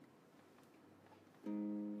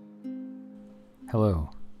Hello,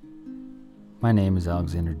 my name is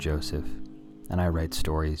Alexander Joseph, and I write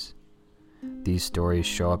stories. These stories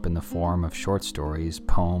show up in the form of short stories,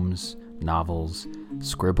 poems, novels,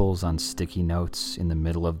 scribbles on sticky notes in the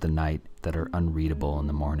middle of the night that are unreadable in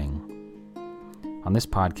the morning. On this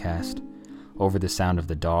podcast, over the sound of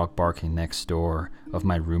the dog barking next door, of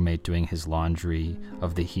my roommate doing his laundry,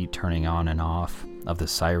 of the heat turning on and off, of the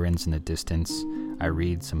sirens in the distance, I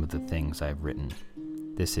read some of the things I've written.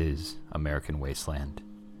 This is American Wasteland.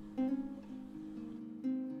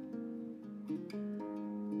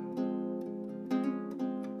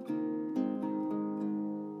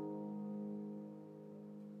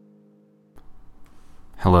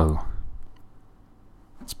 Hello.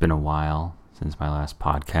 It's been a while since my last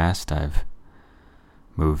podcast. I've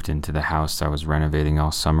moved into the house I was renovating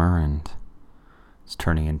all summer, and it's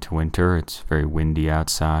turning into winter. It's very windy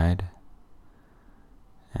outside.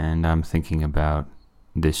 And I'm thinking about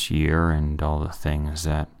this year and all the things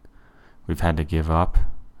that we've had to give up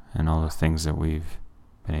and all the things that we've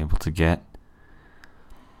been able to get.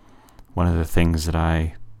 One of the things that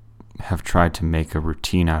I have tried to make a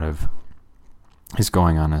routine out of is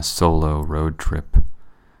going on a solo road trip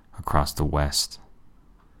across the West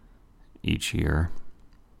each year.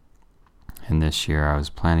 And this year I was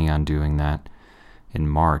planning on doing that in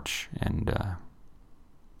March, and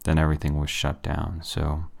then everything was shut down.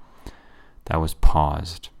 So that was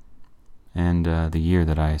paused. And the year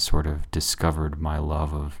that I sort of discovered my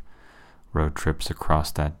love of road trips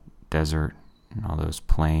across that desert and all those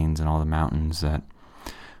plains and all the mountains that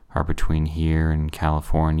are between here and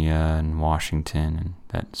California and Washington and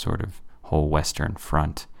that sort of whole western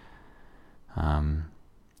front.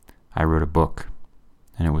 I wrote a book,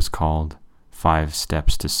 and it was called 5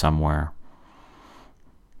 Steps to Somewhere.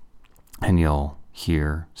 And you'll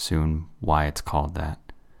hear soon why it's called that.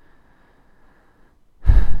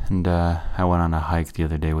 And I went on a hike the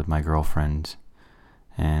other day with my girlfriend,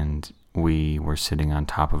 and we were sitting on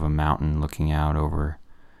top of a mountain looking out over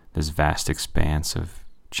this vast expanse of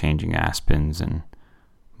changing aspens and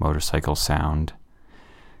motorcycle sound.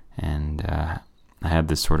 And I had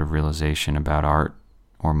this sort of realization about art,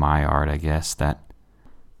 or my art, I guess, that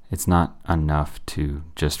it's not enough to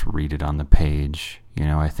just read it on the page. You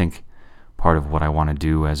know, I think part of what I want to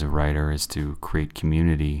do as a writer is to create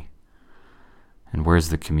community. And where's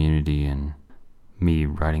the community in me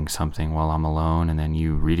writing something while I'm alone and then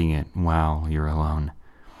you reading it while you're alone?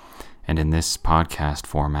 And in this podcast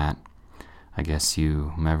format, I guess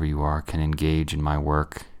you, whomever you are, can engage in my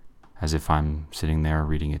work as if I'm sitting there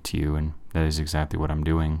reading it to you, and that is exactly what I'm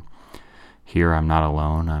doing. Here I'm not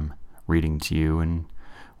alone, I'm reading to you, and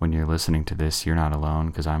when you're listening to this, you're not alone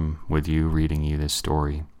because I'm with you reading you this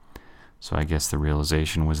story. So I guess the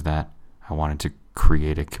realization was that I wanted to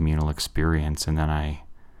create a communal experience, and then I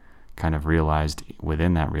kind of realized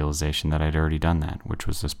within that realization that I'd already done that, which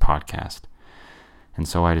was this podcast. And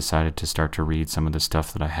so I decided to start to read some of the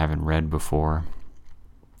stuff that I haven't read before,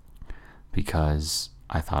 because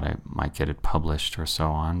I thought I might get it published or so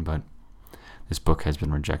on, but this book has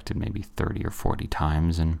been rejected maybe 30 or 40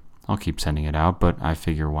 times, and I'll keep sending it out, but I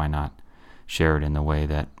figure why not share it in the way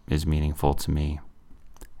that is meaningful to me.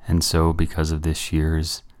 And so because of this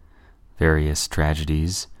year's various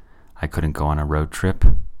tragedies, I couldn't go on a road trip,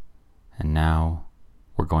 and now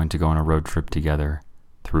we're going to go on a road trip together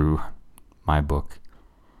through my book.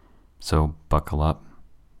 So buckle up,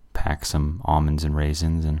 pack some almonds and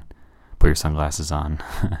raisins, and put your sunglasses on.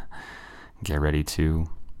 Get ready to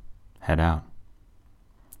head out.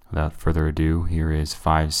 Without further ado, here is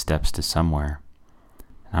 5 Steps to Somewhere.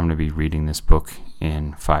 I'm going to be reading this book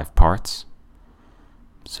in 5 parts.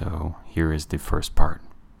 So here is the first part.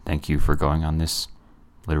 Thank you for going on this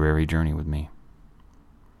literary journey with me.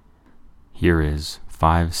 Here is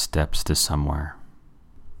 5 Steps to Somewhere.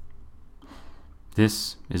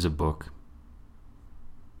 This is a book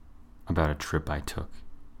about a trip I took.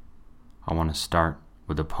 I want to start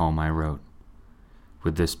with a poem I wrote.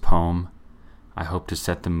 With this poem, I hope to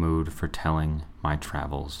set the mood for telling my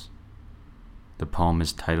travels. The poem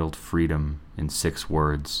is titled Freedom in 6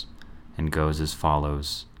 words and goes as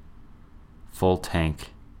follows. Full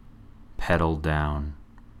tank, pedal down,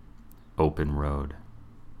 open road.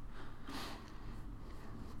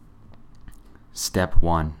 Step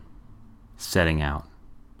 1. Setting out.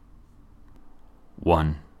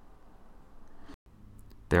 1.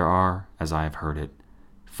 There are, as I have heard it,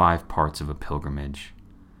 5 parts of a pilgrimage.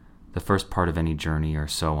 The first part of any journey or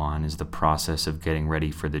so on is the process of getting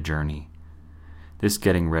ready for the journey. This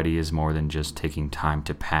getting ready is more than just taking time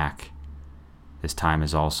to pack. This time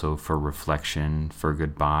is also for reflection, for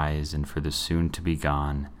goodbyes, and for the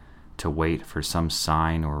soon-to-be-gone, to wait for some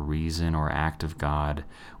sign or reason or act of God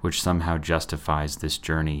which somehow justifies this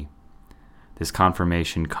journey. This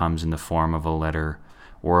confirmation comes in the form of a letter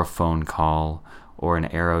or a phone call or an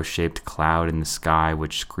arrow-shaped cloud in the sky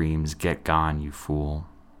which screams, "Get gone, you fool."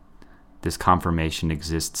 This confirmation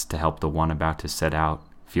exists to help the one about to set out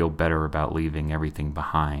feel better about leaving everything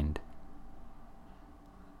behind.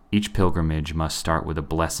 Each pilgrimage must start with a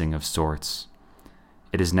blessing of sorts.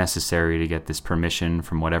 It is necessary to get this permission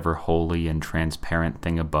from whatever holy and transparent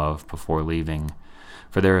thing above before leaving,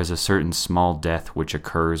 for there is a certain small death which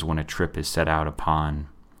occurs when a trip is set out upon.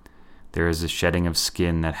 There is a shedding of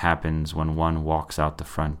skin that happens when one walks out the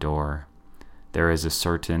front door. There is a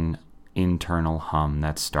certain internal hum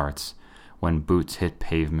that starts when boots hit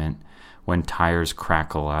pavement, when tires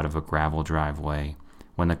crackle out of a gravel driveway,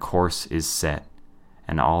 when the course is set,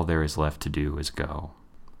 and all there is left to do is go.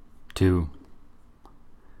 2.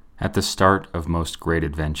 At the start of most great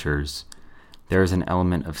adventures, there is an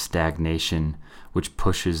element of stagnation which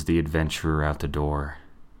pushes the adventurer out the door.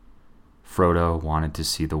 Frodo wanted to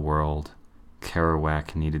see the world.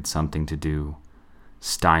 Kerouac needed something to do.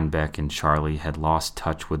 Steinbeck and Charlie had lost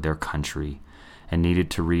touch with their country and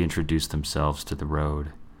needed to reintroduce themselves to the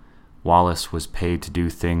road. Wallace was paid to do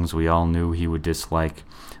things we all knew he would dislike,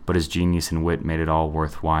 but his genius and wit made it all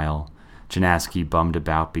worthwhile. Janaski bummed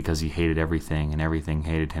about because he hated everything and everything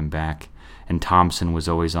hated him back, and Thompson was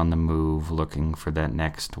always on the move looking for that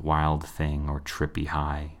next wild thing or trippy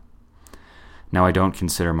high. Now I don't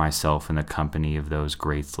consider myself in the company of those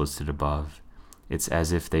greats listed above. It's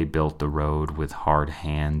as if they built the road with hard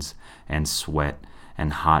hands and sweat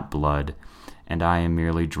and hot blood, and I am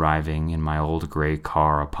merely driving in my old gray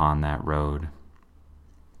car upon that road.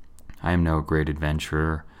 I am no great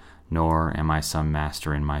adventurer, nor am I some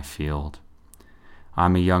master in my field.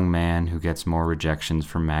 I'm a young man who gets more rejections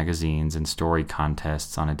from magazines and story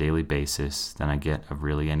contests on a daily basis than I get of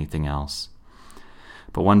really anything else.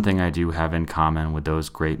 But one thing I do have in common with those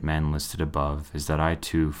great men listed above is that I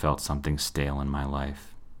too felt something stale in my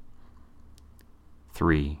life.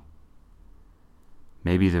 3.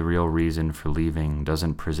 Maybe the real reason for leaving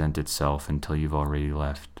doesn't present itself until you've already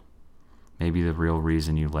left. Maybe the real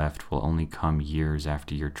reason you left will only come years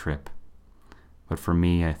after your trip. But for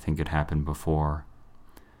me, I think it happened before.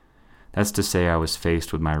 That's to say, I was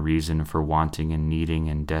faced with my reason for wanting and needing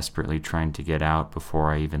and desperately trying to get out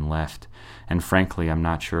before I even left, and frankly, I'm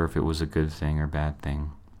not sure if it was a good thing or bad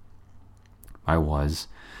thing. I was,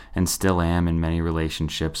 and still am in many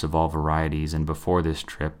relationships of all varieties, and before this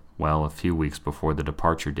trip, well, a few weeks before the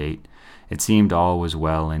departure date, it seemed all was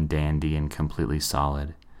well and dandy and completely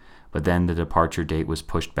solid. But then the departure date was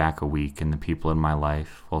pushed back a week, and the people in my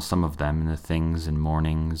life, well, some of them, and the things and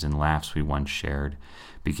mornings and laughs we once shared,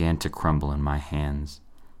 began to crumble in my hands.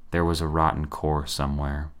 There was a rotten core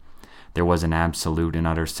somewhere. There was an absolute and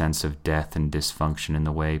utter sense of death and dysfunction in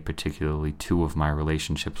the way particularly 2 of my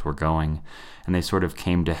relationships were going, and they sort of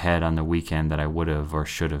came to head on the weekend that I would have or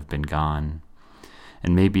should have been gone.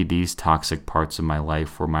 And maybe these toxic parts of my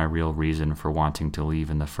life were my real reason for wanting to leave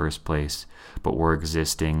in the first place, but were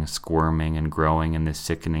existing, squirming, and growing in this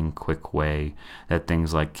sickening, quick way that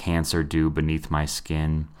things like cancer do beneath my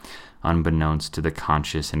skin, unbeknownst to the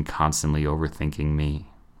conscious and constantly overthinking me.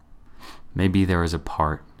 Maybe there is a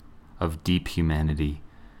part of deep humanity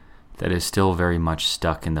that is still very much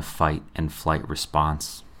stuck in the fight and flight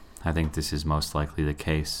response. I think this is most likely the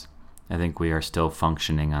case. I think we are still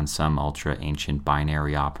functioning on some ultra-ancient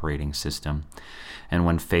binary operating system, and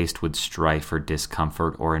when faced with strife or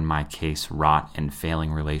discomfort, or in my case, rot and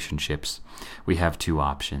failing relationships, we have 2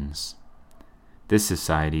 options. This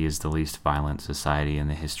society is the least violent society in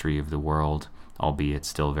the history of the world, albeit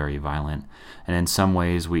still very violent, and in some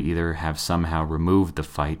ways we either have somehow removed the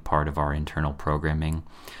fight part of our internal programming,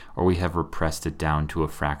 or we have repressed it down to a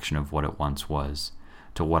fraction of what it once was,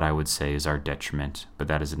 to what I would say is our detriment, but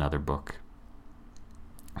that is another book.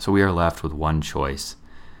 So we are left with one choice,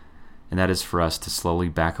 and that is for us to slowly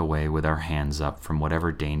back away with our hands up from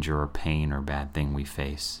whatever danger or pain or bad thing we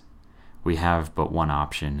face. We have but one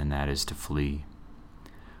option, and that is to flee.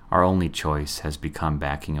 Our only choice has become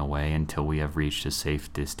backing away until we have reached a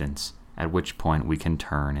safe distance, at which point we can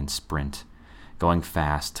turn and sprint, going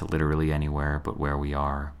fast to literally anywhere but where we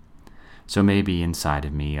are. So maybe inside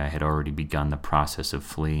of me I had already begun the process of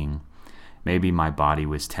fleeing. Maybe my body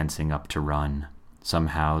was tensing up to run.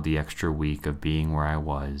 Somehow the extra week of being where I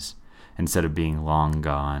was, instead of being long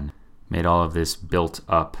gone, made all of this built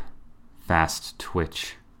up, fast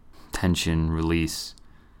twitch, tension release,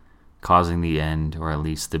 causing the end, or at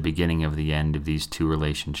least the beginning of the end of these 2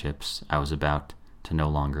 relationships I was about to no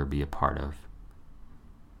longer be a part of.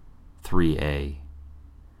 3a.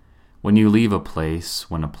 When you leave a place,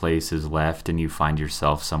 when a place is left and you find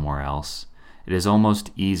yourself somewhere else, it is almost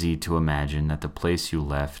easy to imagine that the place you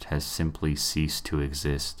left has simply ceased to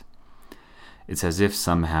exist. It's as if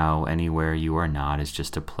somehow anywhere you are not is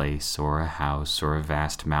just a place or a house or a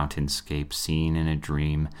vast mountainscape seen in a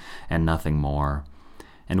dream and nothing more.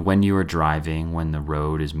 And when you are driving, when the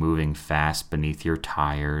road is moving fast beneath your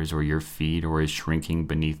tires or your feet or is shrinking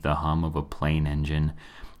beneath the hum of a plane engine,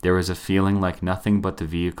 there is a feeling like nothing but the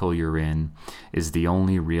vehicle you're in is the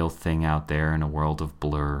only real thing out there in a world of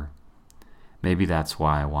blur. Maybe that's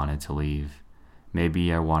why I wanted to leave.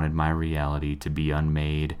 Maybe I wanted my reality to be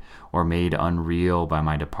unmade or made unreal by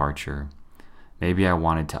my departure. Maybe I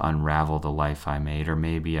wanted to unravel the life I made, or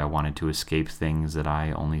maybe I wanted to escape things that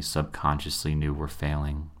I only subconsciously knew were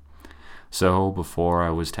failing. So, before I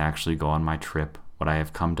was to actually go on my trip, what I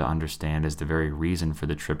have come to understand is the very reason for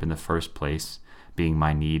the trip in the first place, being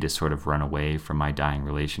my need to sort of run away from my dying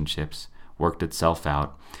relationships, worked itself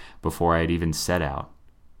out before I had even set out.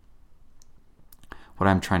 What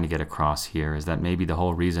I'm trying to get across here is that maybe the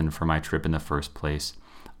whole reason for my trip in the first place,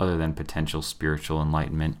 other than potential spiritual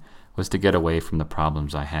enlightenment, was to get away from the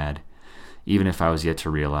problems I had, even if I was yet to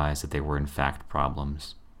realize that they were in fact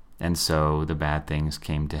problems. And so the bad things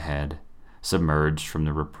came to head, submerged from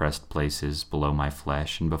the repressed places below my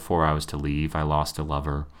flesh, and before I was to leave, I lost a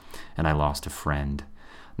lover, and I lost a friend,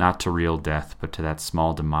 not to real death, but to that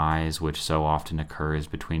small demise which so often occurs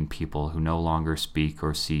between people who no longer speak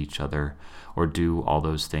or see each other, or do all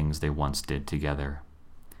those things they once did together.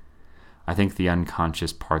 I think the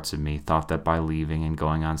unconscious parts of me thought that by leaving and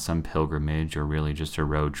going on some pilgrimage, or really just a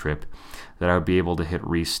road trip, that I would be able to hit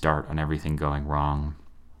restart on everything going wrong.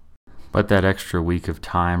 But that extra week of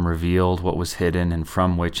time revealed what was hidden and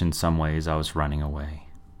from which in some ways I was running away.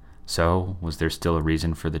 So, was there still a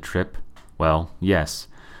reason for the trip? Well, yes.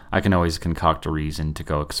 I can always concoct a reason to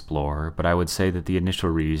go explore, but I would say that the initial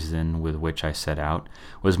reason with which I set out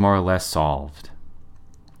was more or less solved.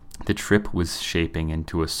 The trip was shaping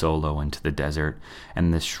into a solo into the desert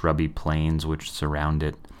and the shrubby plains which surround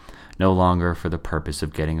it, no longer for the purpose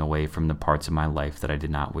of getting away from the parts of my life that I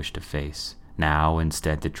did not wish to face. Now,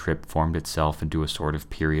 instead, the trip formed itself into a sort of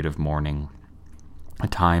period of mourning, a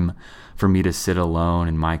time for me to sit alone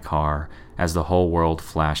in my car as the whole world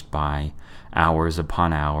flashed by, hours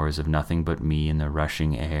upon hours of nothing but me and the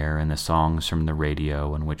rushing air and the songs from the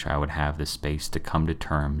radio, in which I would have the space to come to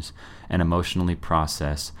terms and emotionally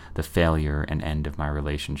process the failure and end of my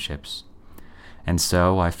relationships. And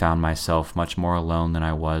so I found myself much more alone than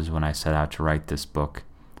I was when I set out to write this book.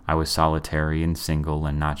 I was solitary and single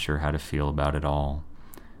and not sure how to feel about it all.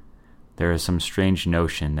 There is some strange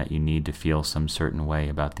notion that you need to feel some certain way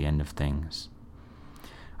about the end of things.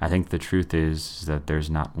 I think the truth is that there's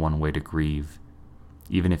not one way to grieve.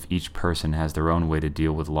 Even if each person has their own way to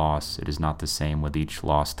deal with loss, it is not the same with each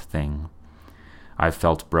lost thing. I've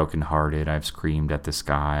felt broken-hearted, I've screamed at the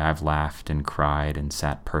sky, I've laughed and cried and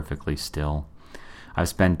sat perfectly still. I've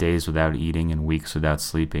spent days without eating and weeks without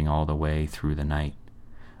sleeping all the way through the night.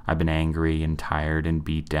 I've been angry and tired and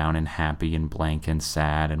beat down and happy and blank and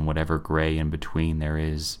sad and whatever gray in between there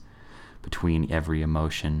is, between every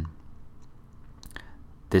emotion.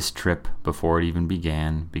 This trip, before it even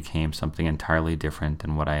began, became something entirely different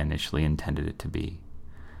than what I initially intended it to be.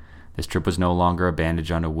 This trip was no longer a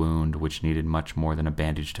bandage on a wound which needed much more than a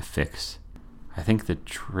bandage to fix. I think the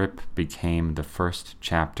trip became the first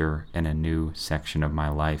chapter in a new section of my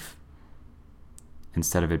life.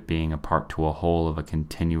 Instead of it being a part to a whole of a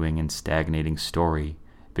continuing and stagnating story,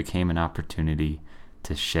 it became an opportunity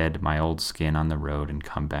to shed my old skin on the road and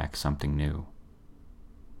come back something new.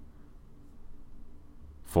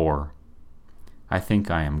 4. I think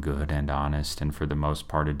I am good and honest and for the most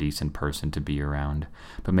part a decent person to be around,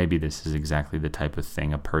 but maybe this is exactly the type of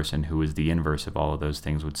thing a person who is the inverse of all of those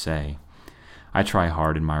things would say. I try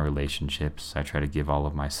hard in my relationships. I try to give all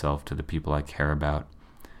of myself to the people I care about.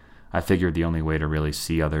 I figured the only way to really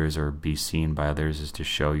see others or be seen by others is to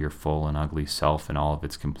show your full and ugly self in all of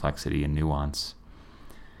its complexity and nuance.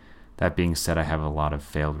 That being said, I have a lot of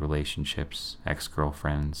failed relationships,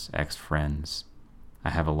 ex-girlfriends, ex-friends. I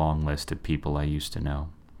have a long list of people I used to know.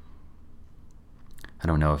 I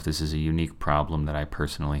don't know if this is a unique problem that I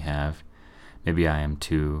personally have. Maybe I am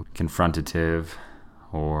too confrontative,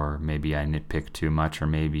 or maybe I nitpick too much, or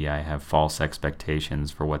maybe I have false expectations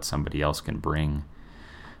for what somebody else can bring.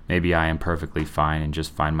 Maybe I am perfectly fine and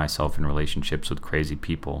just find myself in relationships with crazy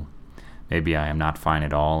people. Maybe I am not fine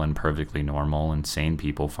at all and perfectly normal, and sane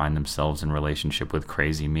people find themselves in relationship with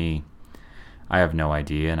crazy me. I have no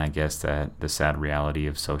idea, and I guess that the sad reality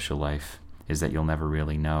of social life is that you'll never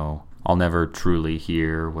really know I'll never truly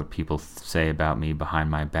hear what people say about me behind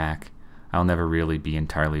my back. I'll never really be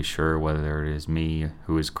entirely sure whether it is me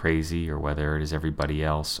who is crazy or whether it is everybody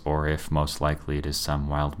else, or if most likely it is some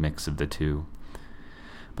wild mix of the two.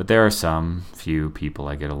 But there are some few people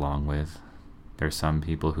I get along with. There are some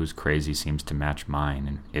people whose crazy seems to match mine,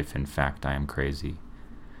 and if in fact I am crazy.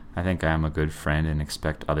 I think I am a good friend and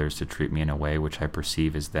expect others to treat me in a way which I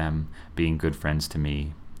perceive as them being good friends to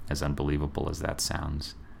me, as unbelievable as that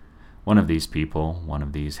sounds. One of these people, one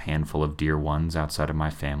of these handful of dear ones outside of my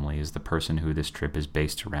family, is the person who this trip is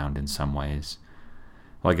based around in some ways.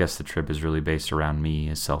 Well, I guess the trip is really based around me,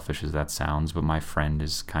 as selfish as that sounds, but my friend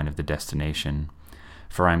is kind of the destination,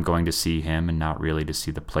 for I am going to see him and not really to see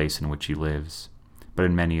the place in which he lives. But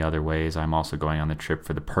in many other ways, I am also going on the trip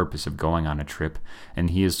for the purpose of going on a trip, and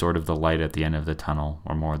he is sort of the light at the end of the tunnel,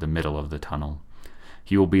 or more the middle of the tunnel.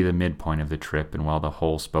 He will be the midpoint of the trip, and while the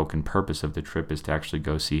whole spoken purpose of the trip is to actually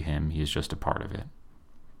go see him, he is just a part of it.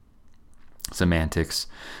 Semantics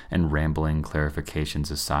and rambling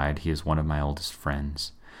clarifications aside, he is one of my oldest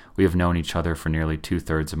friends. We have known each other for nearly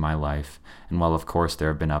 2/3 of my life, and while of course there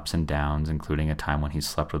have been ups and downs, including a time when he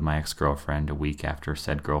slept with my ex-girlfriend a week after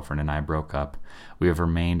said girlfriend and I broke up, we have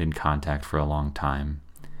remained in contact for a long time.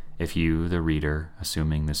 If you, the reader,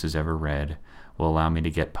 assuming this is ever read, will allow me to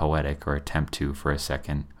get poetic or attempt to for a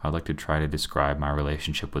second, I'd like to try to describe my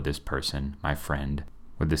relationship with this person, my friend,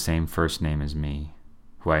 with the same first name as me,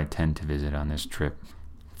 who I intend to visit on this trip.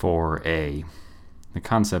 4a. The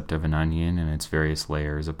concept of an onion and its various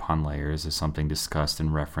layers upon layers is something discussed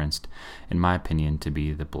and referenced, in my opinion, to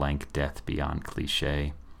be the blank death beyond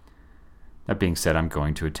cliché. That being said, I'm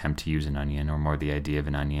going to attempt to use an onion, or more the idea of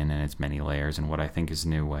an onion and its many layers, in what I think is a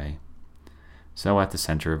new way. So at the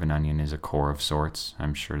center of an onion is a core of sorts.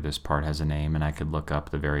 I'm sure this part has a name, and I could look up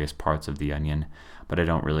the various parts of the onion, but I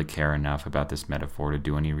don't really care enough about this metaphor to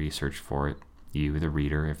do any research for it. You, the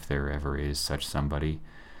reader, if there ever is such somebody,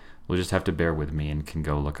 will just have to bear with me and can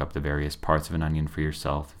go look up the various parts of an onion for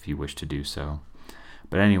yourself if you wish to do so.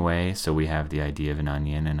 But anyway, so we have the idea of an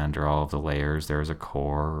onion, and under all of the layers there is a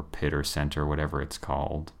core, or pit, or center, whatever it's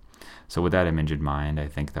called. So with that image in mind, I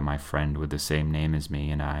think that my friend with the same name as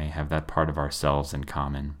me and I have that part of ourselves in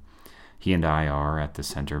common. He and I are, at the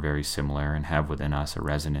center, very similar and have within us a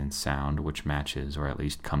resonance sound which matches, or at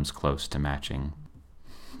least comes close to matching.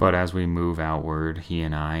 But as we move outward, he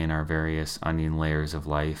and I in our various onion layers of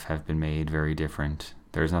life have been made very different.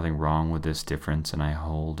 There is nothing wrong with this difference, and I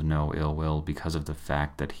hold no ill will because of the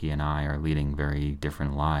fact that he and I are leading very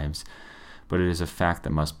different lives. But it is a fact that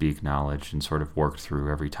must be acknowledged and sort of worked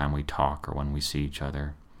through every time we talk or when we see each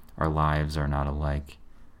other. Our lives are not alike.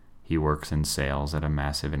 He works in sales at a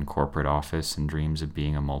massive and corporate office and dreams of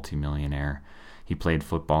being a multimillionaire. He played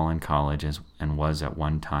football in college and was at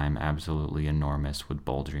one time absolutely enormous with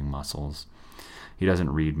bulging muscles. He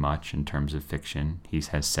doesn't read much in terms of fiction. He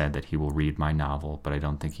has said that he will read my novel, but I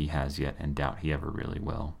don't think he has yet and doubt he ever really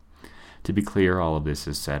will. To be clear, all of this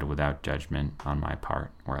is said without judgment on my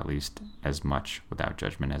part, or at least as much without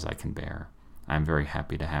judgment as I can bear. I am very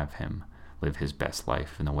happy to have him live his best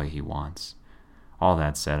life in the way he wants. All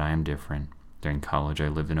that said, I am different. During college, I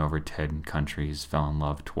lived in over 10 countries, fell in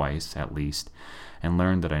love twice at least, and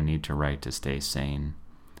learned that I need to write to stay sane.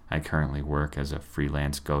 I currently work as a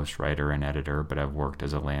freelance ghostwriter and editor, but I've worked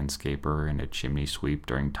as a landscaper and a chimney sweep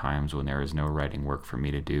during times when there is no writing work for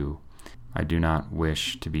me to do. I do not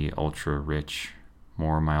wish to be ultra-rich.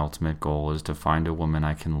 More, my ultimate goal is to find a woman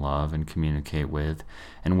I can love and communicate with,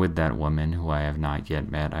 and with that woman, who I have not yet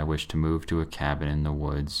met, I wish to move to a cabin in the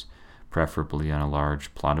woods, preferably on a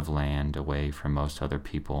large plot of land away from most other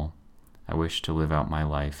people. I wish to live out my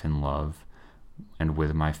life in love, and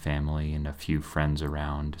with my family and a few friends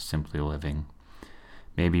around, simply living.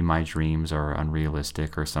 Maybe my dreams are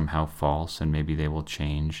unrealistic or somehow false, and maybe they will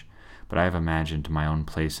change, but I have imagined my own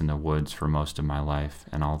place in the woods for most of my life,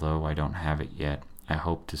 and although I don't have it yet, I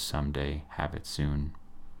hope to someday have it soon.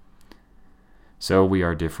 So we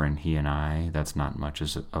are different, he and I. That's not much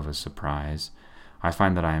of a surprise. I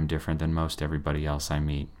find that I am different than most everybody else I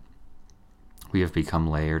meet. We have become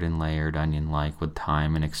layered and layered, onion-like, with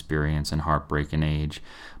time and experience and heartbreak and age,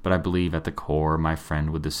 but I believe at the core my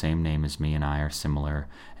friend with the same name as me and I are similar,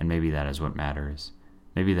 and maybe that is what matters.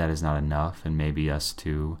 Maybe that is not enough, and maybe us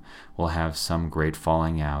two will have some great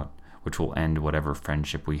falling out, which will end whatever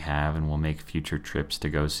friendship we have and will make future trips to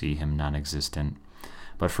go see him non-existent.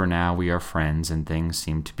 But for now we are friends, and things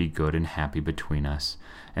seem to be good and happy between us,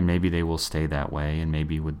 and maybe they will stay that way, and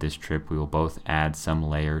maybe with this trip we will both add some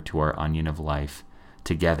layer to our onion of life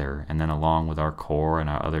together, and then along with our core and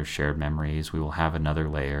our other shared memories, we will have another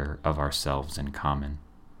layer of ourselves in common.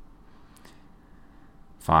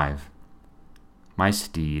 5. My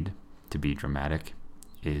steed, to be dramatic,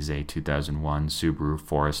 is a 2001 Subaru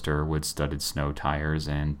Forester with studded snow tires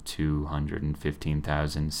and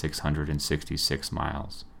 215,666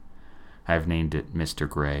 miles. I have named it Mr.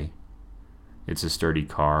 Gray. It's a sturdy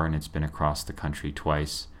car, and it's been across the country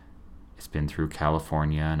twice. It's been through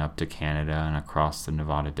California and up to Canada and across the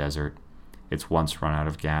Nevada desert. It's once run out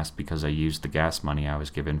of gas because I used the gas money I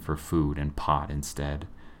was given for food and pot instead.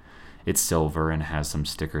 It's silver and has some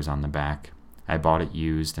stickers on the back. I bought it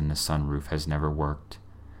used, and the sunroof has never worked.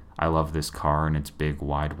 I love this car and its big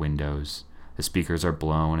wide windows. The speakers are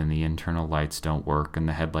blown and the internal lights don't work and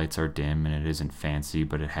the headlights are dim, and it isn't fancy,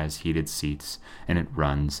 but it has heated seats and it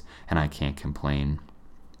runs, and I can't complain.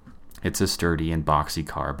 It's a sturdy and boxy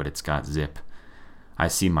car, but it's got zip. I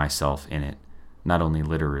see myself in it, not only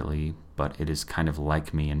literally, but it is kind of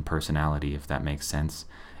like me in personality, if that makes sense.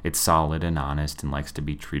 It's solid and honest and likes to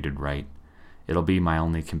be treated right. It'll be my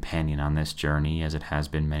only companion on this journey, as it has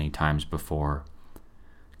been many times before.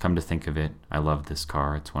 Come to think of it, I love this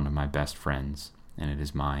car. It's one of my best friends, and it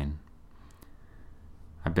is mine.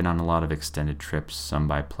 I've been on a lot of extended trips, some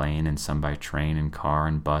by plane and some by train and car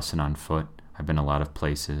and bus and on foot. I've been a lot of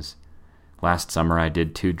places. Last summer I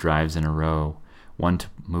did 2 drives in a row, one to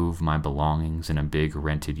move my belongings in a big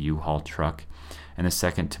rented U-Haul truck, and the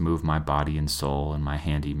second to move my body and soul in my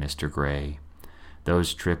handy Mr. Gray.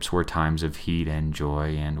 Those trips were times of heat and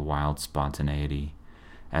joy and wild spontaneity.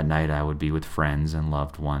 At night I would be with friends and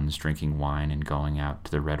loved ones, drinking wine and going out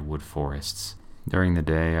to the redwood forests. During the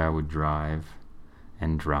day I would drive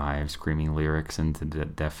and drive, screaming lyrics into the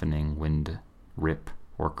deafening wind rip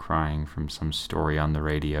or crying from some story on the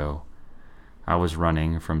radio. I was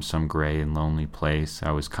running from some gray and lonely place.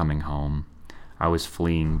 I was coming home. I was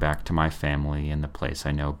fleeing back to my family and the place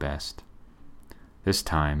I know best. This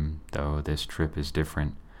time, though, this trip is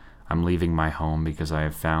different. I'm leaving my home because I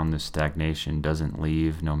have found the stagnation doesn't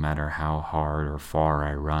leave no matter how hard or far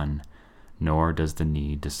I run, nor does the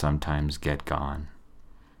need to sometimes get gone.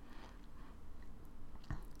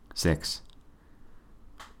 6.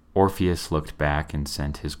 Orpheus looked back and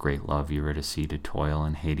sent his great love Eurydice to toil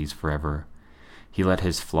in Hades forever. He let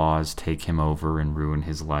his flaws take him over and ruin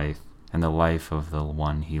his life, and the life of the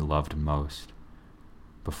one he loved most.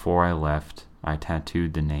 Before I left, I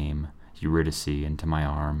tattooed the name Eurydice into my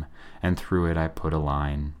arm, and through it I put a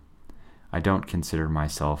line. I don't consider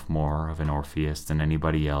myself more of an Orpheus than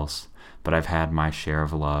anybody else, but I've had my share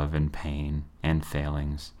of love and pain and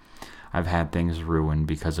failings. I've had things ruined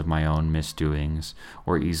because of my own misdoings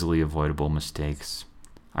or easily avoidable mistakes.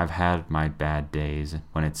 I've had my bad days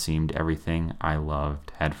when it seemed everything I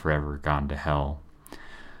loved had forever gone to hell.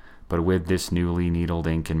 But with this newly needled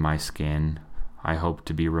ink in my skin, I hope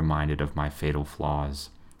to be reminded of my fatal flaws.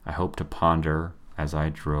 I hope to ponder as I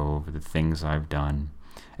drove the things I've done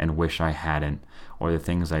and wish I hadn't, or the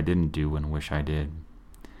things I didn't do and wish I did.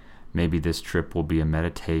 Maybe this trip will be a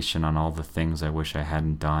meditation on all the things I wish I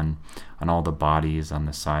hadn't done, on all the bodies on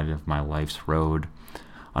the side of my life's road,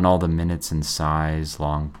 on all the minutes and sighs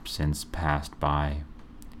long since passed by.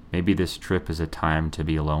 Maybe this trip is a time to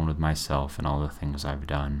be alone with myself and all the things I've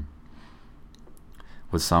done.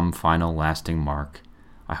 With some final lasting mark,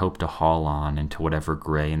 I hope to haul on into whatever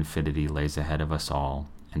gray infinity lays ahead of us all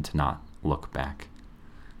and to not look back.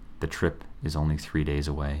 The trip is only 3 days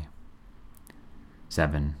away.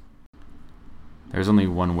 7. There's only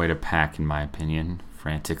one way to pack, in my opinion,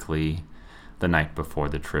 frantically, the night before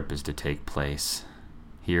the trip is to take place.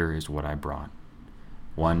 Here is what I brought.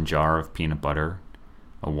 1 jar of peanut butter,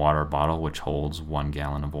 a water bottle which holds 1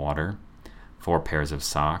 gallon of water, 4 pairs of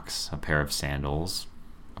socks, a pair of sandals,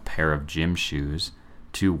 a pair of gym shoes,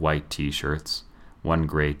 2 white t-shirts, 1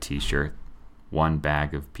 gray t-shirt, 1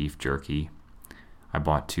 bag of beef jerky. I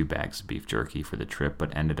bought 2 bags of beef jerky for the trip,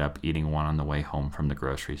 but ended up eating 1 on the way home from the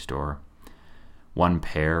grocery store. 1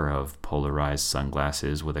 pair of polarized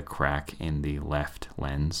sunglasses with a crack in the left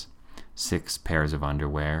lens, 6 pairs of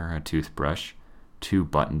underwear, a toothbrush, 2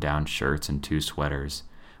 button-down shirts and 2 sweaters,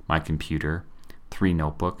 my computer, 3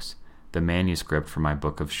 notebooks, the manuscript for my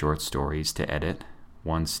book of short stories to edit,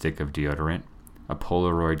 1 stick of deodorant, a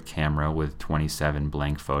Polaroid camera with 27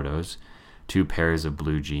 blank photos, 2 pairs of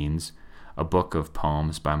blue jeans, a book of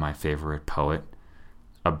poems by my favorite poet,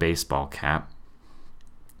 a baseball cap,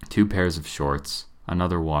 2 pairs of shorts,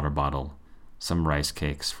 another water bottle, some rice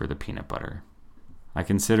cakes for the peanut butter. I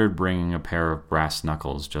considered bringing a pair of brass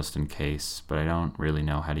knuckles just in case, but I don't really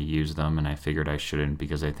know how to use them, and I figured I shouldn't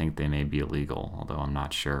because I think they may be illegal, although I'm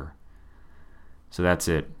not sure. So that's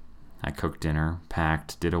it. I cooked dinner,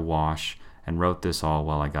 packed, did a wash, and wrote this all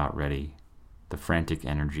while I got ready. The frantic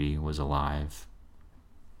energy was alive.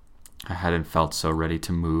 I hadn't felt so ready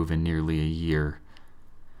to move in nearly a year.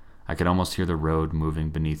 I could almost hear the road moving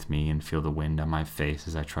beneath me and feel the wind on my face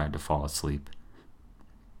as I tried to fall asleep.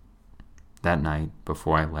 That night,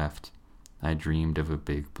 before I left, I dreamed of a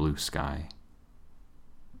big blue sky.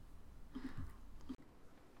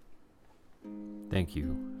 Thank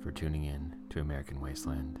you for tuning in to American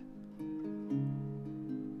Wasteland.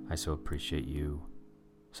 I so appreciate you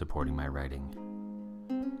supporting my writing.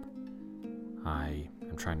 I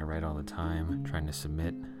am trying to write all the time, trying to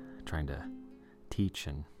submit, trying to teach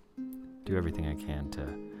and do everything I can to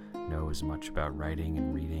know as much about writing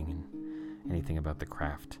and reading and anything about the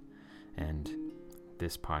craft. And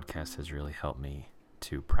this podcast has really helped me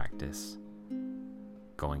to practice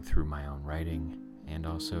going through my own writing, and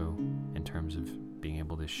also in terms of being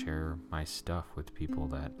able to share my stuff with people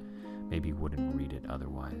that maybe wouldn't read it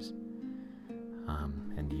otherwise.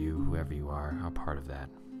 And you, whoever you are part of that,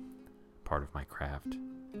 part of my craft.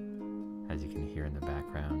 As you can hear in the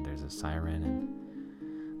background, there's a siren, and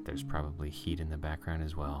there's probably heat in the background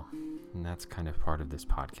as well. And that's kind of part of this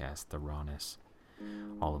podcast, the rawness.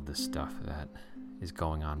 All of the stuff that is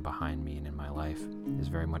going on behind me and in my life is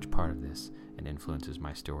very much part of this and influences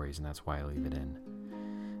my stories, and that's why I leave it in.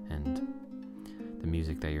 And the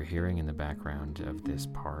music that you're hearing in the background of this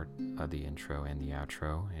part of the intro and the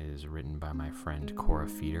outro is written by my friend Cora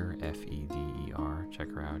Feder, Feder.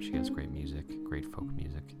 Check her out. She has great music, great folk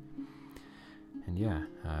music. And yeah,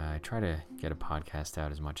 I try to get a podcast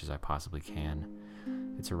out as much as I possibly can.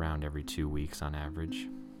 It's around every 2 weeks on average.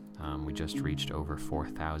 We just reached over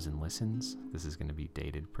 4,000 listens. This is going to be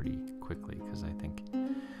dated pretty quickly because I think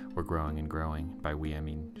we're growing and growing. By we, I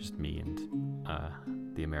mean just me and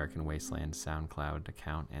the American Wasteland SoundCloud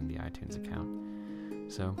account and the iTunes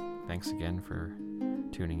account. So thanks again for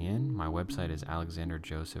tuning in. My website is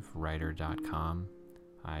alexanderjosephwriter.com.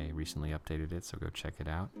 I recently updated it, so go check it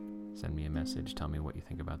out. Send me a message. Tell me what you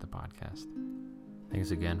think about the podcast.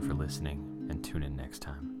 Thanks again for listening, and tune in next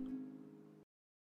time.